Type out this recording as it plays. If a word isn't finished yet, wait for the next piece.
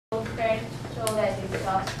parent so that its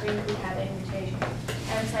offspring could have a mutation.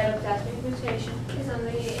 And cytoplasmic mutation is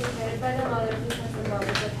only inherited by the mother because the mother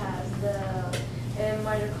that has the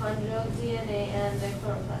mitochondrial DNA and the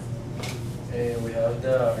chloroplast. We have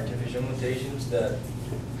the artificial mutations that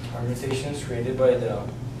are mutations created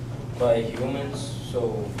by humans,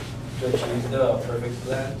 so to achieve the perfect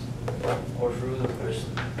plant or fruit of person.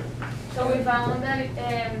 So we found that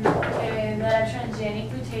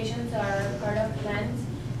transgenic mutations are part of plants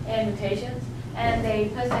mutations, and they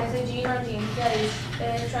possess a gene or genes that is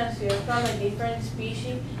transferred from a different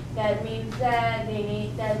species. That means that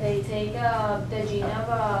they take the gene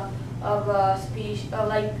of a species of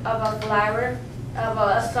a flower, of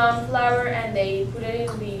a sunflower, and they put it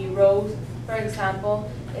in the rose, for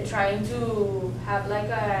example, trying to have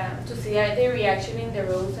to see the reaction in the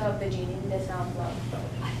rose of the gene in the sunflower.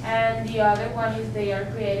 And the other one is they are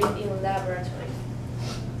created in laboratories.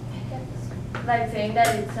 Like saying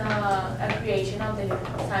that it's a creation of the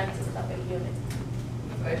scientists of a human.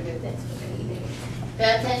 Very good. That's what it is. Pay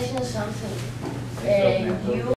attention to something. You